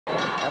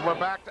And we're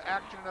back to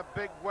action in a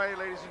big way,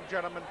 ladies and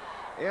gentlemen.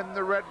 In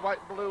the red, white,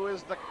 blue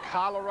is the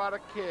Colorado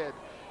Kid,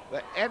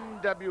 the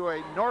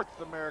NWA North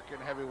American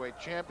Heavyweight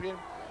Champion.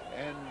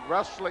 And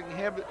wrestling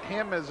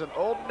him is an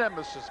old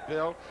nemesis,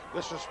 Bill.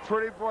 This is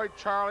pretty boy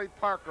Charlie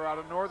Parker out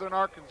of northern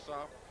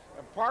Arkansas.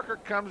 And Parker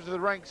comes to the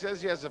ring,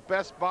 says he has the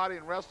best body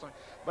in wrestling,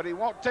 but he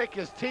won't take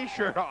his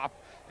T-shirt off.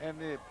 And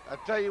I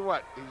tell you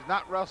what, he's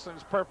not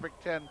wrestling's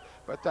perfect 10,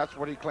 but that's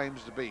what he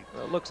claims to be.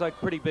 Well, it looks like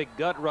pretty big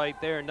gut right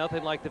there.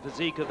 Nothing like the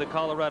physique of the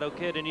Colorado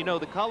Kid. And you know,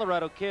 the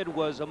Colorado Kid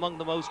was among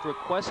the most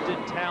requested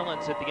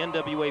talents at the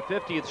NWA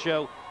 50th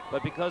show.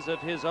 But because of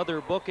his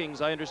other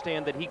bookings, I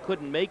understand that he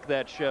couldn't make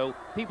that show.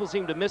 People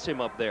seem to miss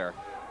him up there.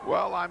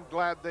 Well, I'm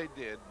glad they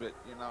did, but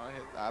you know,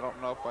 I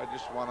don't know if I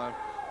just want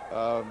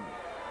to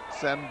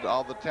send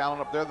all the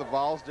talent up there. The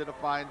Vols did a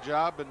fine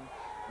job, and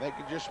they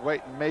could just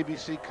wait and maybe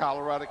see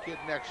Colorado Kid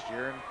next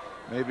year, and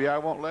maybe I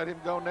won't let him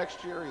go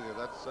next year either.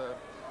 That's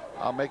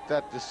I'll make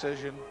that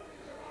decision.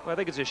 Well, I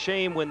think it's a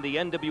shame when the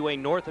NWA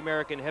North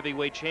American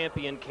Heavyweight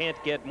Champion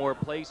can't get more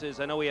places.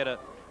 I know he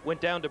went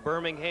down to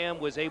Birmingham,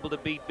 was able to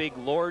beat big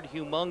Lord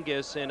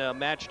Humongous in a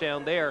match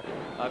down there.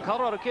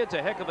 Colorado Kid's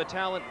a heck of a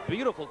talent.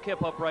 Beautiful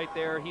kip up right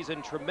there. He's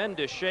in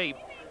tremendous shape.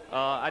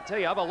 I tell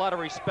you, I have a lot of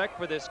respect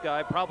for this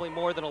guy, probably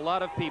more than a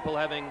lot of people,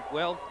 having,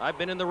 well, I've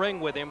been in the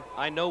ring with him.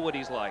 I know what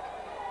he's like.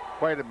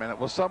 Wait a minute.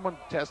 Will someone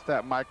test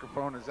that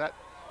microphone? Is that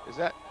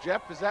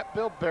Jeff? Is that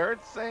Bill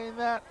Bert saying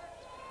that?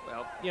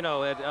 Well, you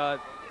know,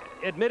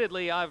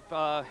 admittedly, I've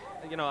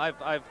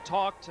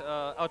talked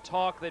a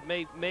talk that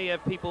may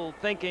have people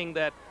thinking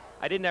that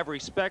I didn't have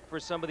respect for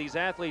some of these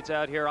athletes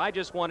out here. I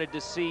just wanted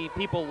to see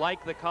people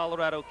like the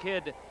Colorado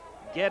Kid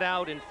get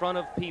out in front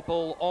of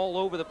people all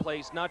over the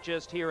place, not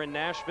just here in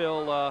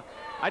Nashville.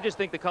 I just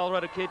think the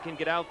Colorado Kid can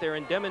get out there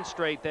and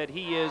demonstrate that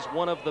he is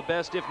one of the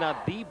best, if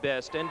not the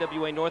best,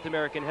 NWA North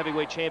American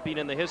Heavyweight Champion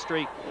in the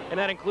history, and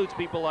that includes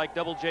people like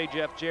Double J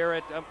Jeff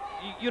Jarrett.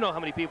 You know how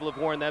many people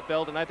have worn that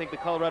belt, and I think the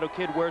Colorado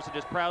Kid wears it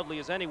as proudly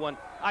as anyone.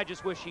 I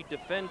just wish he'd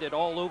defend it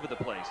all over the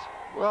place.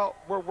 Well,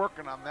 we're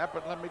working on that,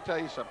 but let me tell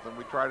you something.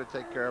 We try to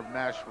take care of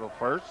Nashville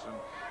first,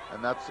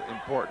 and that's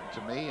important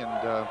to me,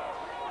 and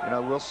you know,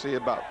 we'll see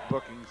about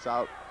bookings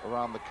out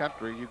around the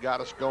country. You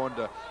got us going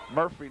to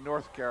Murphy,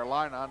 North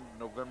Carolina on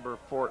November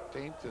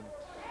 14th. And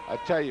I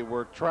tell you,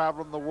 we're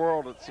traveling the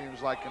world, it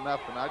seems like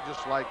enough. And I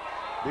just like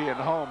being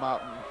home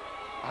out in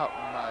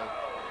my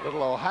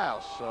little old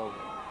house. So.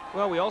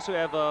 Well, we also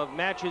have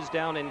matches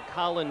down in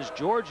Collins,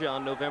 Georgia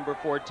on November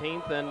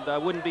 14th. And I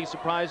wouldn't be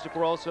surprised if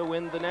we're also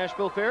in the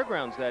Nashville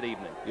Fairgrounds that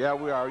evening. Yeah,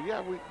 we are.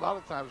 Yeah, a lot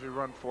of times we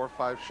run 4 or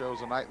 5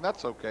 shows a night, and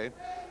that's okay.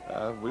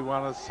 We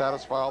want to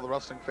satisfy all the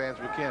wrestling fans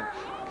we can.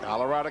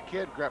 Colorado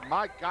Kid,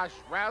 my gosh,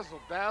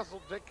 razzle,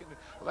 dazzle, dick.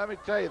 Let me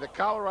tell you, the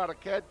Colorado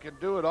Kid can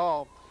do it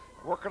all.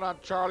 Working on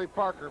Charlie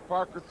Parker.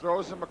 Parker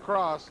throws him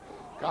across.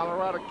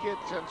 Colorado Kid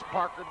sends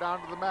Parker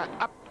down to the mat.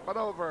 Up and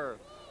over.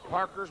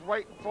 Parker's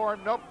waiting for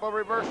him. Nope, a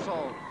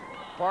reversal.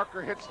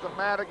 Parker hits the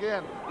mat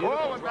again.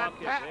 Oh, and that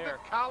patented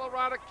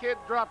Colorado Kid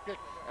dropkick.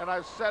 And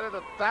I've said it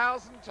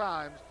 1,000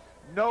 times.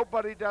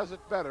 Nobody does it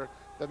better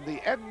than the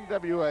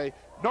NWA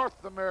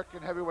North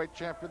American Heavyweight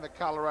Champion, the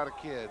Colorado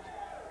Kid.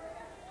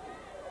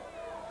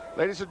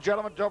 Ladies and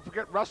gentlemen, don't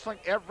forget wrestling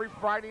every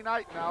Friday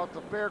night now at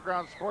the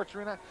Fairgrounds Sports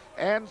Arena,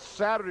 and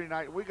Saturday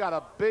night. We got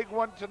a big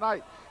one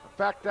tonight. In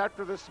fact,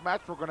 after this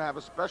match, we're going to have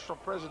a special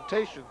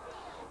presentation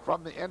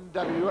from the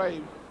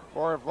NWA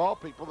for, of all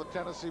people, the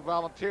Tennessee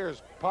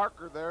Volunteers.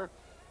 Parker there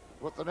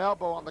with an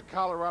elbow on the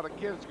Colorado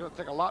Kid. It's going to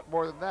take a lot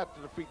more than that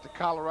to defeat the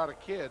Colorado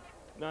Kid.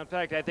 No, in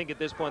fact, I think at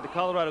this point, the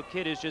Colorado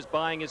Kid is just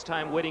buying his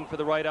time, waiting for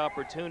the right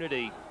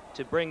opportunity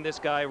to bring this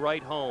guy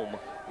right home.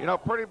 You know,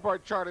 pretty boy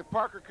Charlie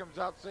Parker comes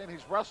out saying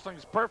he's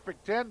wrestling's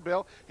perfect 10,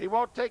 Bill. He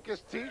won't take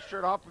his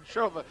T-shirt off and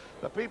show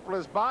the people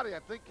his body. I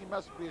think he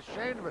must be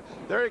ashamed of it.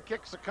 There he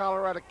kicks the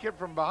Colorado Kid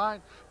from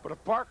behind. But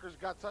if Parker's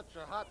got such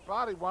a hot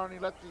body, why don't he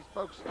let these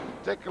folks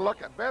take a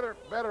look at better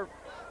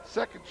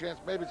second chance?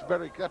 Maybe it's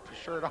better he kept his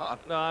shirt on.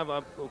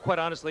 No, quite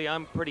honestly,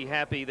 I'm pretty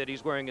happy that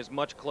he's wearing as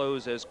much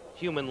clothes as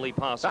humanly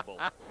possible.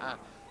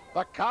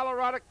 The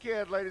Colorado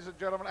Kid, ladies and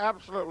gentlemen,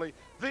 absolutely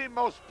the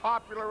most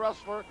popular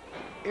wrestler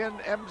in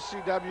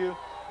MCW.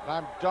 And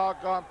I'm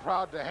doggone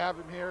proud to have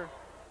him here.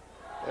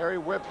 There he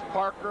whips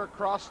Parker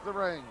across the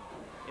ring.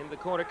 In the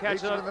corner,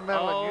 catch it in the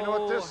middle. And you know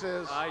what this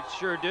is? I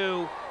sure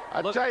do.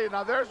 I tell you,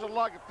 now there's a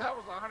lug. If that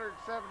was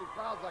 170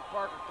 pounds like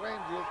Parker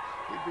claims he is,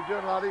 he'd be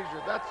doing a lot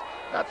easier.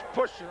 That's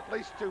pushing at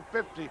least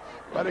 250.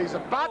 But he's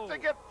about to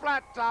get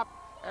flat top,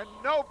 and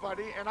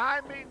nobody, and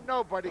I mean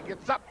nobody,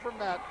 gets up from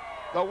that.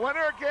 The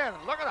winner again.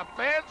 Look at the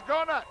fans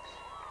go nuts.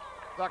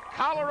 The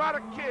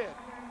Colorado Kid.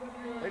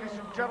 Ladies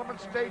and gentlemen,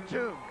 stay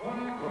tuned.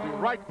 We'll be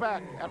right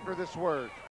back after this word.